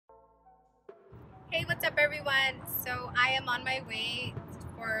Hey, what's up everyone? So I am on my way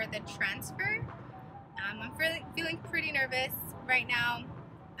for the transfer. I'm feeling pretty nervous right now.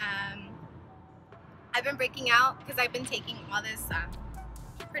 Um, I've been breaking out because I've been taking all this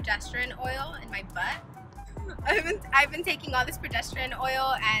progesterone oil in my butt. I've been taking all this progesterone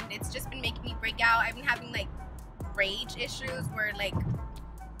oil and it's just been making me break out. I've been having like rage issues where like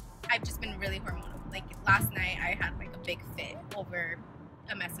I've just been really hormonal. Like last night I had like a big fit over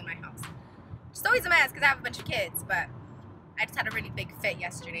a mess in my house. It's always a mess because I have a bunch of kids, but I just had a really big fit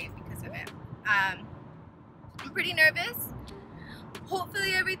yesterday because of it. I'm pretty nervous.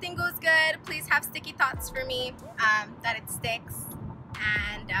 Hopefully everything goes good. Please have sticky thoughts for me, that it sticks.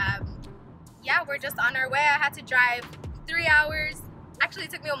 And yeah, we're just on our way. I had to drive 3 hours. Actually,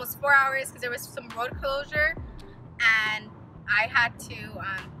 it took me almost 4 hours because there was some road closure and I had to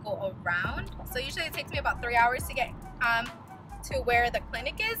go around. So usually it takes me about 3 hours to get to where the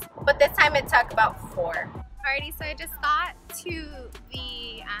clinic is, but this time it took about 4. Alrighty, so I just got to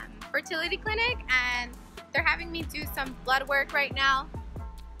the fertility clinic and they're having me do some blood work right now,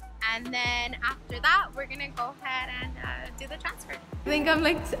 and then after that we're gonna go ahead and do the transfer. I think I'm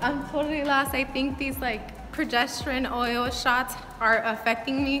totally lost. I think these like progesterone oil shots are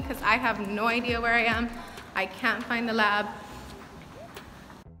affecting me because I have no idea where I am. I can't find the lab.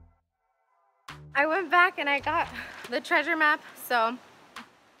 I went back and I got the treasure map, so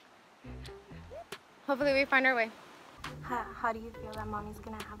hopefully we find our way. How do you feel that mommy's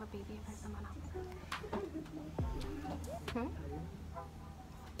gonna have a baby if I come out? How do you feel?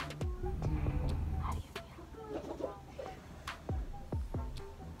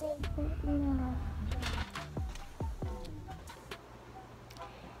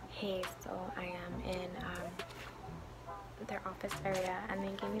 Hey, so I am in their office area and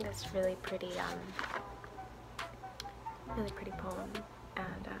they gave me this really pretty poem,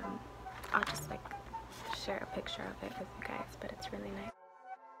 and I'll just like share a picture of it with you guys, but it's really nice.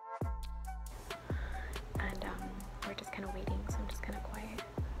 And we're just kind of waiting, so I'm just kind of quiet,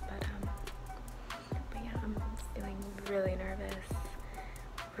 but yeah, I'm feeling really nervous,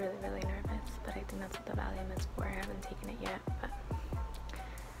 really nervous, but I think that's what the Valium is for. I haven't taken it yet, but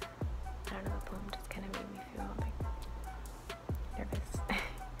I don't know, the poem just kind of made me feel like nervous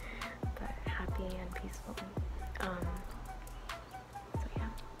but happy and peaceful. So yeah,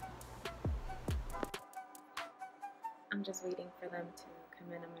 I'm just waiting for them to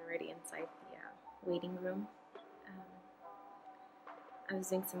come in. I'm already inside the waiting room. I was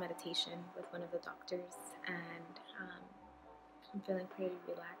doing some meditation with one of the doctors and I'm feeling pretty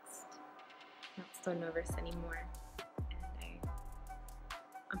relaxed, not so nervous anymore, and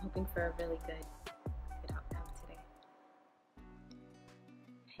I'm hoping for a really good outcome today.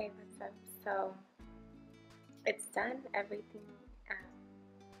 Hey, what's up? So it's done, everything.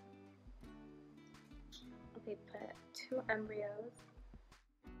 They put 2 embryos.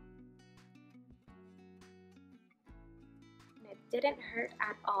 And it didn't hurt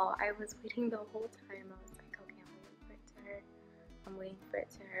at all. I was waiting the whole time. I was like, okay, I'm waiting for it to hurt. I'm waiting for it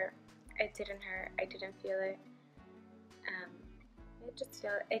to hurt. It didn't hurt. I didn't feel it.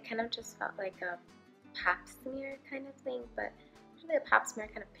 It kind of just felt like a pap smear kind of thing, but usually a pap smear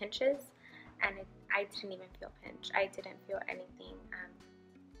kind of pinches, and I didn't even feel pinch. I didn't feel anything.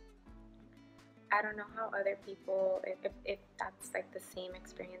 I don't know how other people, if that's like the same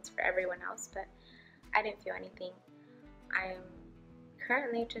experience for everyone else, but I didn't feel anything. I'm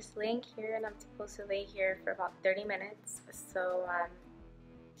currently just laying here, and I'm supposed to lay here for about 30 minutes, so I'm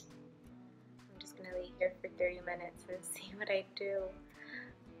just gonna lay here for 30 minutes and see what I do.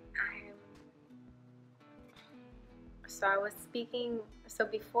 So I was speaking, so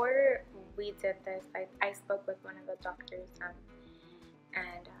before we did this, I spoke with one of the doctors,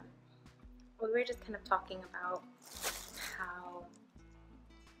 and we were just kind of talking about how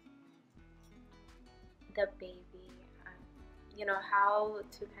the baby, how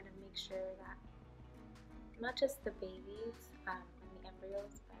to kind of make sure that not just the babies and the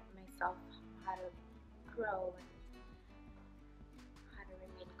embryos, but myself, how to grow and how to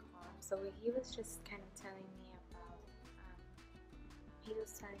remain calm. So he was just kind of telling me about,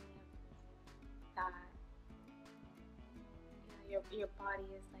 that your body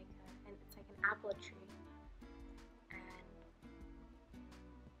is like it's like an apple tree, and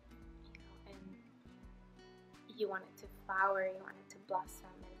you want it to flower, you want it to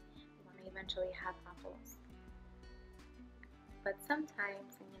blossom, and you want to eventually have apples. But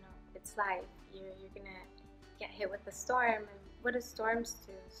sometimes, it's life. You're gonna get hit with a storm, and what do storms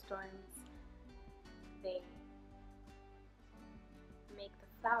do? Storms, they make the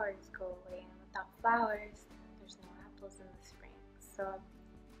flowers go away, and without flowers, there's no apples in the spring. So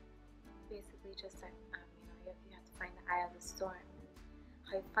basically basically just like, you have to find the eye of the storm. And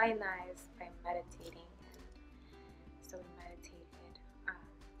how you find that is by meditating. And so we meditated, which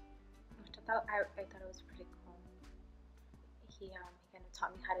I thought it was pretty cool. He kind of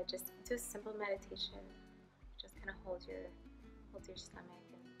taught me how to just do a simple meditation. Just kind of hold your stomach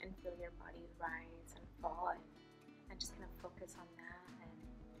and feel your body rise and fall, and just kind of focus on that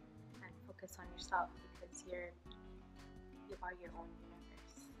and focus on yourself, because you are your own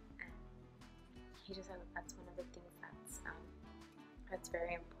universe. And he just said that's one of the things that's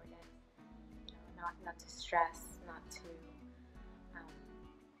very important. Not to stress, not to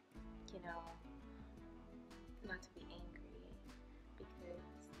not to be angry, because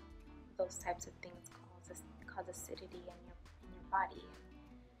those types of things cause acidity in your body,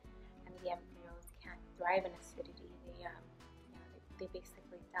 and the embryos can't thrive in acidity. They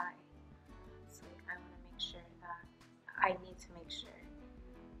basically die. So I want to make sure that I need to make sure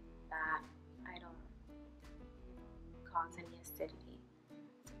that I don't cause any acidity.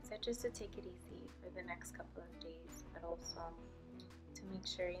 So just to take it easy for the next couple of days, but also to make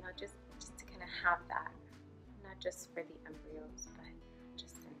sure, just to kind of have that, not just for the embryos, but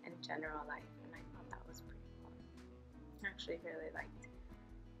just in general life. And I thought that was pretty cool. I actually really liked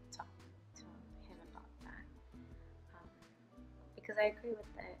talking to him about that, because I agree with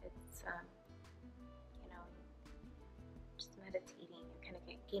that. It's just meditating, you kind of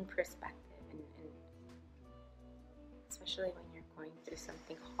gain perspective, and especially when you're going through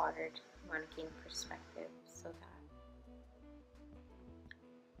something hard, you want to gain perspective so that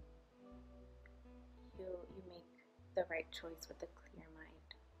you make the right choice with a clear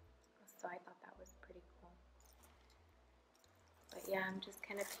mind. So I thought that was pretty cool. But yeah, I'm just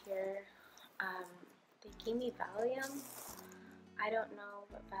kind of here. They gave me Valium. I don't know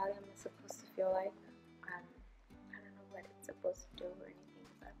what Valium is supposed to feel like. I don't know what it's supposed to do or anything,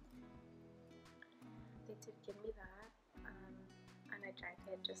 but they did give me that. And I drank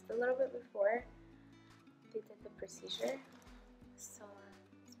it just a little bit before they did the procedure. So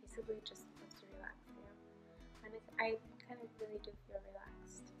it's basically just supposed to relax you. And I kind of really do feel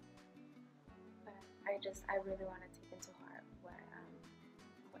relaxed. But I really want to take into heart what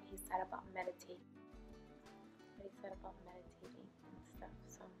he said about meditating. What he said about meditating and stuff.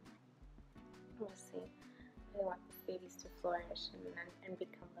 So we'll see. I really want these babies to flourish and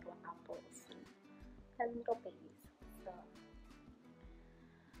become little apples and little babies.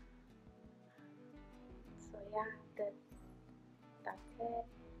 So yeah, that's it.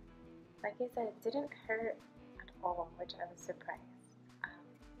 Like I said, it didn't hurt at all, which I was surprised.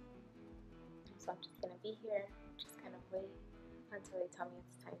 So I'm just gonna be here, just kind of wait until they tell me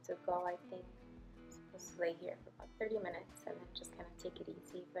it's time to go. I think I'm supposed to lay here for about 30 minutes and then just kind of take it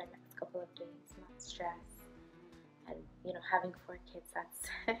easy for the next couple of days, not stress. And having 4 kids, that's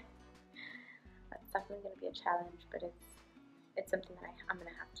that's definitely gonna be a challenge, but it's something that I'm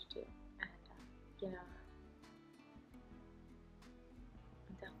gonna have to do. And I'm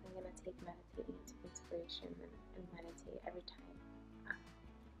definitely gonna take meditating into inspiration and meditate every time.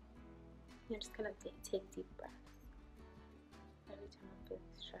 Just kind of take deep breaths every time I'm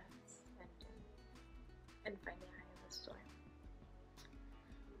feeling stress, and find the eye of the storm.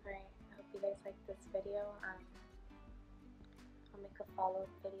 Alright, I hope you guys like this video. I'll make a follow-up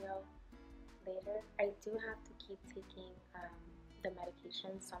video later. I do have to keep taking the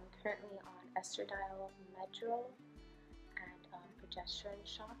medication, so I'm currently on estradiol, Medrol, and progesterone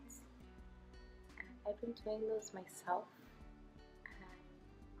shots, and I've been doing those myself, and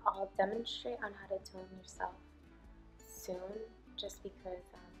I'll demonstrate on how to do them yourself soon, just because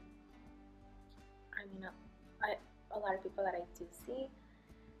a lot of people that I do see,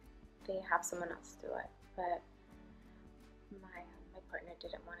 they have someone else do it, but my partner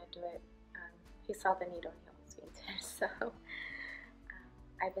didn't want to do it. He saw the needle, he almost fainted. So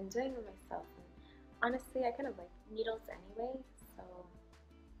I've been doing it myself, and honestly I kind of like needles anyway, so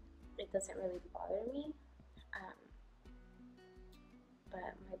it doesn't really bother me,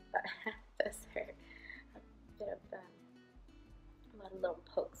 but my butt does hurt a bit of a lot of little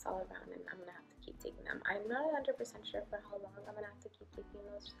pokes all around, and I'm gonna have to keep taking them. I'm not 100% sure for how long I'm gonna have to keep taking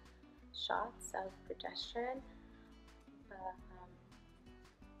those shots of progesterone, but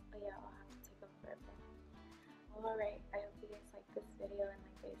yeah, I'll have to take them for a bit. Alright, I hope you guys like this video, and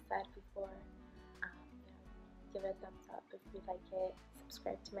like I said before, give it a thumbs up if you like it,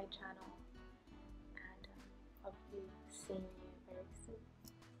 subscribe to my channel, and I'll be seeing you very soon.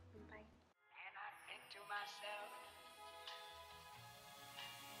 Bye. And I think to myself,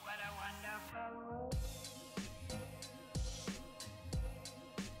 what a wonderful world.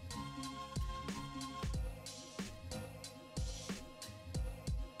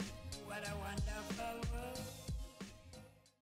 What a wonderful I felt well.